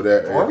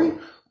 Are we?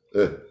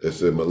 It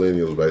said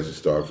millennials basically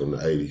start from the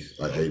 80s,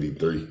 like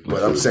 83.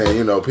 But I'm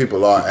saying,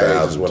 people our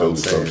age is what I'm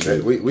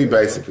saying. We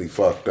basically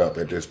fucked up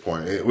at this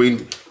point.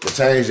 The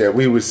change that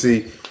we would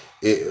see,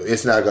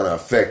 it's not going to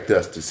affect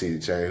us to see the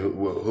change.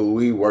 Who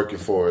we working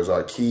for is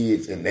our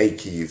kids and they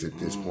kids at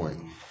this point.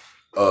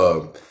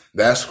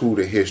 That's who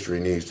the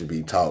history needs to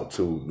be taught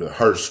to,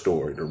 her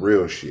story, the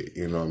real shit.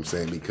 You know what I'm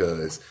saying?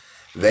 Because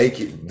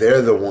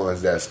they're the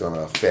ones that's going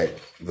to affect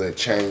the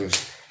change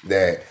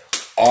that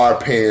our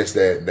parents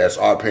that's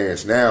our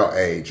parents now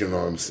age, you know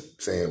what I'm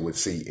saying, would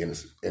see in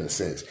a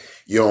sense.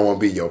 You don't want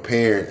to be your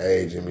parent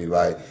age and be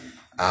like,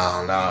 I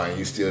don't know, and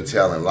you still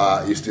telling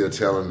lies, you still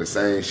telling the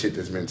same shit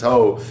that's been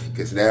told,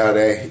 because now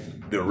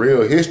the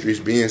real history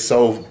is being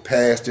so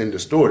passed and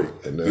distorted.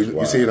 And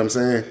you see what I'm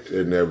saying?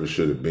 There never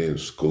should have been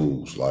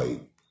schools.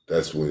 Like,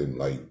 that's when,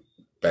 like,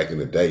 back in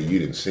the day, you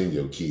didn't send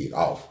your kid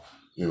off.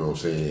 You know what I'm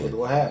saying?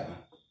 What happened?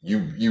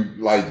 You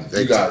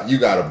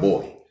got a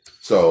boy.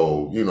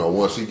 So,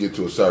 once he get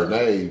to a certain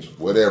age,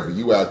 whatever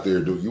you out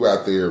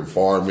there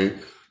farming,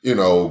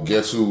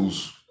 guess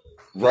who's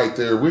right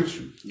there with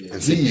you? Yeah.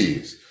 And he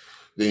is.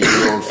 Then, you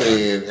know what I'm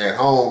saying? At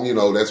home,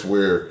 that's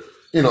where,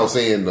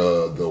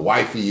 the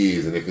wifey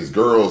is. And if it's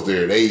girls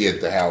there, they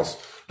at the house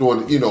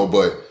doing,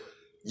 but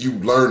you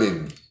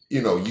learning,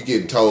 you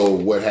getting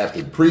told what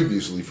happened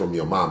previously from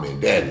your mama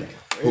and daddy.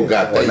 Who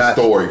got that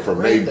story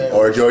from maybe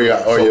or your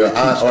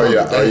aunt or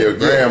your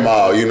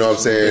grandma, you know what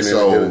I'm saying? And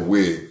so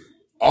with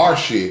our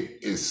shit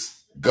is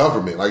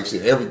government. Like you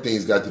said,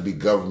 everything's got to be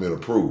government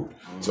approved.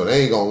 So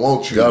they ain't gonna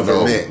want you to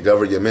know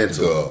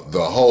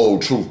the whole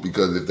truth,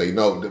 because if they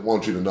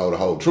want you to know the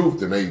whole truth,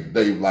 then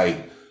they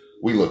like,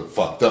 we look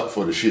fucked up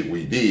for the shit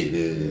we did,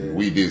 and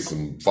we did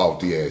some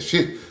faulty ass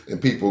shit,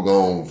 and people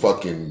gonna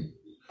fucking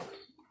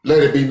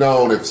let it be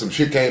known. If some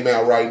shit came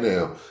out right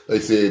now, they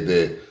said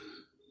that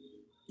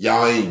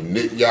y'all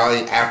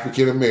ain't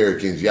African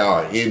Americans,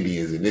 y'all are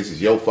Indians, and this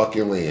is your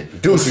fucking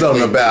land. Do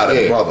something about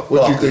it, motherfucker.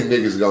 What you think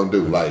niggas gonna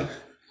do? Like,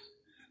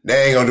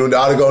 they ain't gonna do.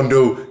 All they gonna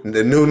do,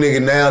 the new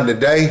nigga now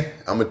today,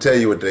 I'm gonna tell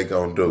you what they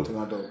gonna do.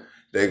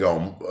 They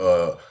gonna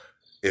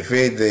if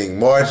anything,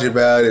 march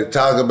about it,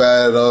 talk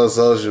about it on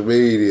social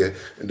media.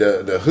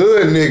 The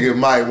hood nigga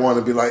might want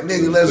to be like,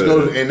 nigga, let's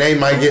go. And they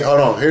might get, hold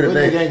on, here the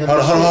nigga.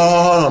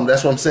 Hold on.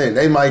 That's what I'm saying.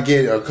 They might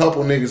get, a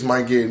couple niggas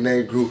might get in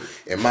their group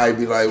and might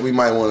be like, we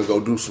might want to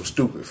go do some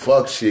stupid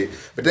fuck shit.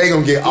 But they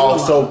gonna get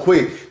off so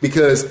quick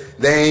because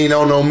they ain't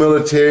on no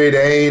military.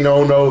 They ain't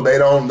on no, they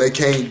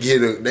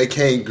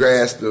can't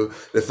grasp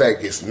the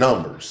fact it's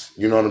numbers.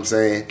 You know what I'm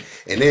saying?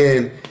 And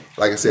then,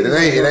 like I said,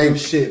 it ain't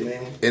shit,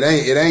 man.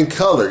 It ain't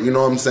color, you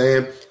know what I'm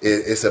saying?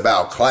 It's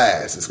about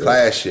class. It's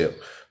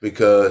classship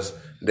because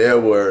there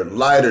were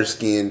lighter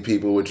skinned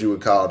people, what you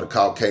would call the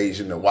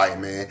Caucasian, the white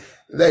man.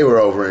 They were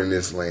over in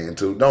this land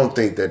too. Don't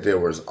think that there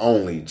was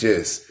only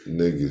just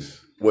niggas,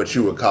 what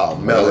you would call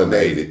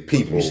melanated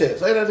people. You said,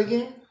 say that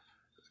again.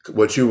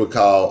 What you would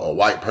call a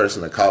white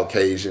person, a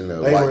Caucasian,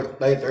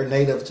 They're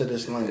native to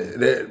this land.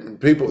 The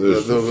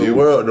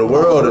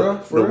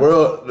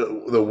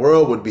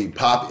world would be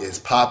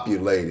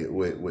populated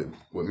with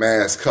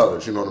mass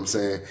colors. You know what I'm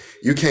saying?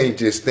 You can't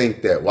just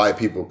think that white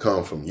people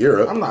come from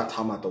Europe. I'm not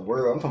talking about the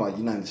world. I'm talking about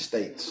the United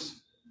States.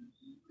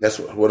 That's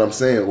what I'm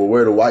saying. Well,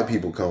 where do white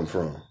people come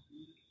from?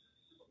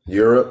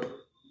 Europe,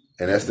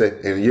 and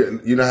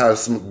you know how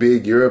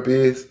big Europe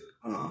is,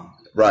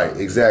 right?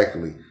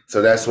 Exactly.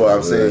 So that's why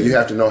I'm saying you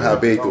have to know how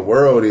big the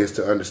world is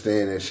to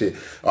understand that shit.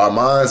 Our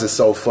minds are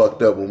so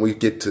fucked up when we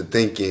get to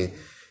thinking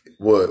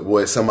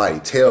what somebody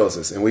tells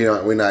us, and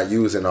we're not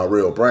using our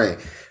real brain.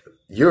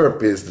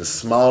 Europe is the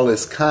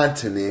smallest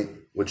continent,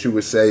 what you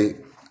would say,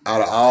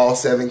 out of all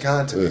 7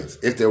 continents.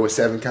 If there were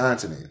 7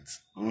 continents.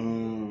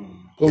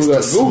 It's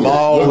the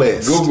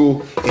smallest.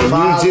 Google.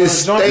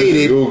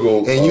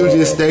 And you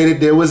just stated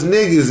there was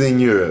niggas in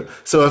Europe.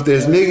 So if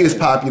there's niggas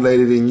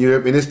populated in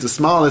Europe and it's the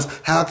smallest,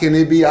 how can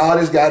it be all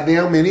this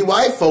goddamn many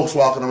white folks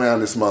walking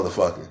around this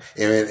motherfucker?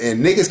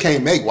 And niggas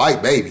can't make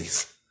white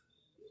babies.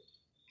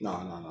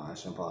 No,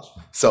 that's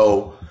impossible.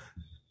 So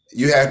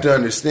you have to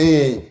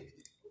understand,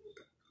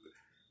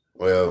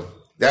 well,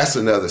 that's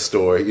another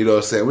story. You know what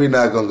I'm saying? We're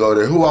not going to go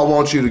there. Who I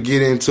want you to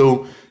get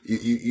into,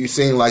 you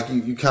seem like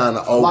you kind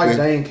of open. Like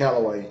Dane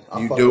Calloway.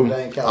 You do.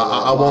 Dane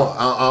Calloway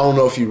I don't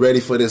know if you're ready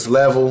for this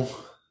level.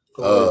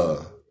 You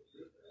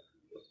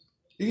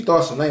can throw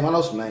some names. I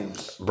know some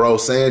names. Bro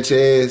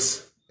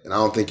Sanchez, and I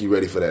don't think you're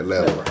ready for that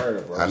level. Never heard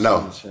of Bro I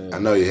know. Sanchez. I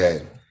know you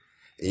hadn't.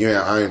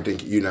 I don't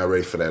think you're not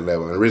ready for that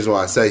level. And the reason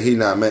why I say you're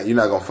not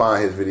gonna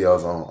find his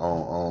videos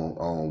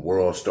on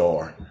World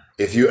Star.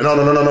 If you no,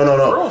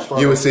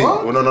 you would see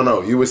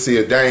you would see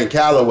a Dane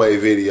Calloway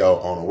video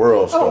on a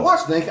World Star. I don't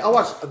watch Dane. I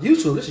watch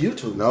YouTube. It's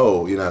YouTube.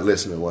 No, you're not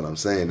listening to what I'm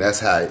saying. That's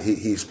how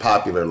he's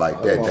popular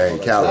like that. Dane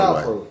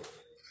Calloway.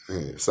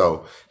 Yeah,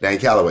 so Dane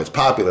Calloway's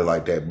popular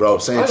like that, bro.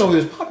 I know he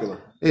was popular.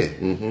 Yeah.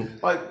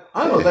 Like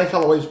I know Dane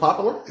Calloway was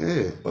popular.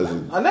 Yeah.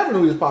 I never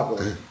knew he was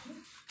popular.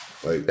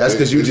 Like that's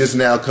because you just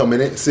now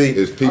coming in. See,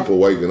 it's people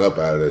waking up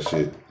out of that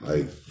shit.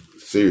 Like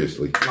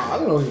seriously. No, I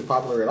didn't know he was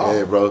popular at all.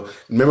 Yeah, bro.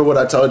 Remember what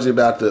I told you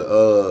about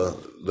the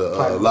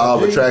law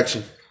of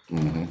attraction?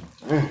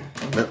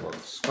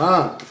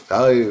 Fine.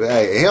 Oh,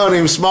 hey, he don't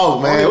even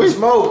smoke, man. We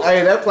smoke.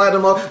 Hey, that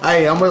platinum up.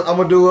 Hey, I'm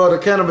gonna do the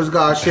Kanibus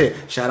God shit.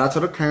 Shout out to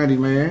the Candy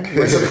Man.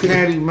 Went to the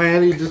Candy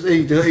Man. He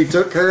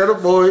took care of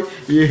the boy.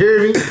 You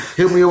hear me?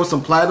 Hit me up with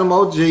some platinum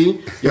OG.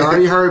 You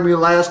already heard me the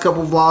last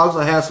couple vlogs.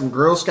 I had some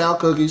Girl Scout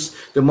cookies.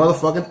 The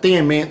motherfucking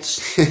Thin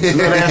Mints. You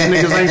know that ass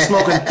niggas ain't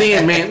smoking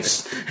Thin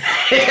Mints.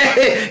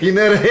 You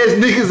know that ass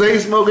niggas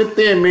ain't smoking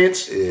Thin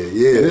Mints. Yeah.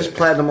 And this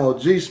platinum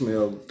OG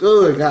smell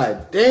good.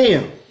 God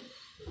damn.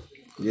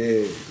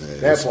 Yeah,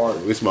 that part.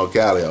 We smoke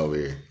Cali over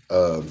here.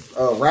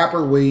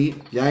 Rapper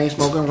weed. Y'all ain't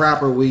smoking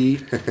rapper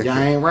weed. Y'all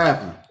ain't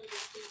rapping.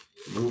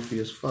 Goofy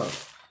as fuck.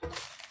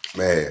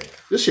 Man.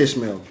 This shit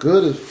smell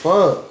good as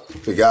fuck.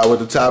 Forgot what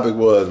the topic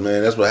was,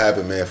 man. That's what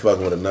happened, man.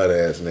 Fucking with a nut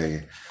ass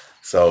nigga.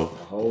 So a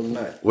whole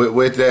nut.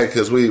 With that,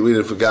 because we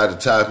done forgot the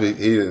topic.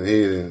 He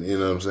didn't. You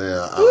know what I'm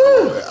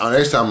saying?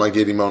 Next time I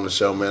get him on the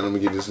show, man, let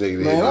me get this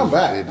nigga. Man, I'm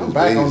back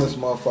on this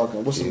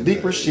motherfucker with some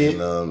deeper shit. You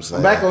know what I'm saying?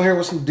 I'm back on here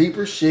with some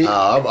deeper shit.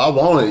 I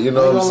want it. You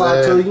know what I'm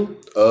saying? Lie to you.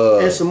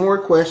 And some more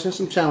questions,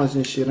 some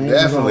challenging shit.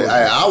 Definitely.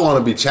 I want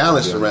to be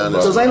challenged around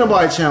this. Because ain't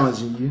nobody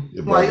challenging you.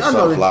 Your brother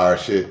sunflower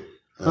shit.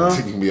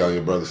 You can be on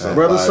your brother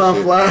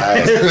sunflower.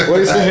 What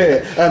he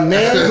said? A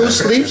man who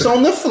sleeps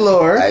on the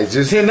floor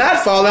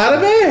cannot fall out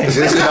of bed.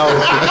 Just know,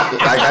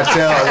 like I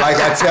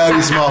tell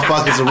these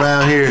motherfuckers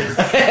around here,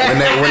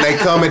 when they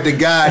come at the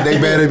God, they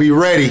better be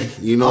ready.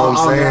 You know what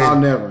I'm saying? I'll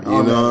never.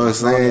 You know what I'm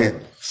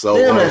saying? So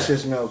damn, that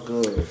shit smell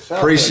good.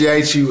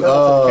 Appreciate you,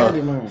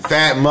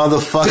 fat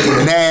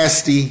motherfucking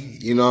nasty.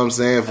 You know what I'm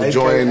saying, for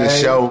joining the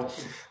show.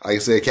 Like I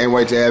said, can't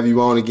wait to have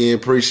you on again.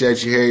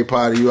 Appreciate you, Harry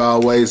Potter. You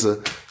always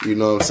you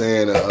know what I'm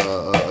saying,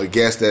 a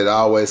guest that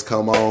always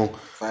come on.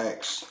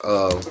 Facts.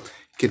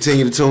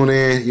 Continue to tune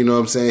in. You know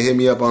what I'm saying. Hit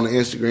me up on the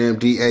Instagram,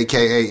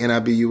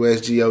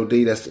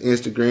 DAKANIBUSGOD. That's the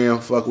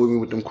Instagram. Fuck with me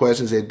with them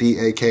questions at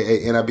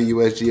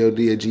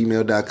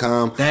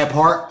DAKANIBUSGOD@gmail.com. That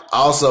part.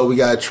 Also, we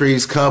got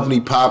Trees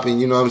Company popping.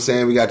 You know what I'm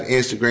saying. We got the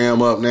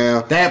Instagram up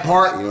now. That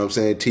part. You know what I'm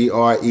saying.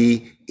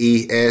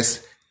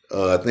 TREES.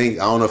 I think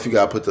I don't know if you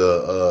got to put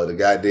the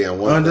goddamn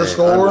one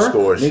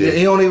underscore shit. Nigga,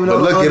 he don't even know.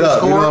 But look it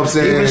up. You know what I'm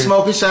saying? He been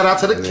smoking. Shout out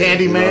to the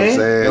Candy you know Man. what I'm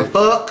saying? And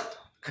fuck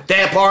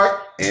that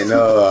part. And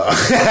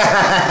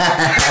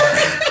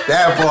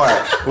that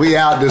part. We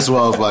out this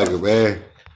motherfucker, man.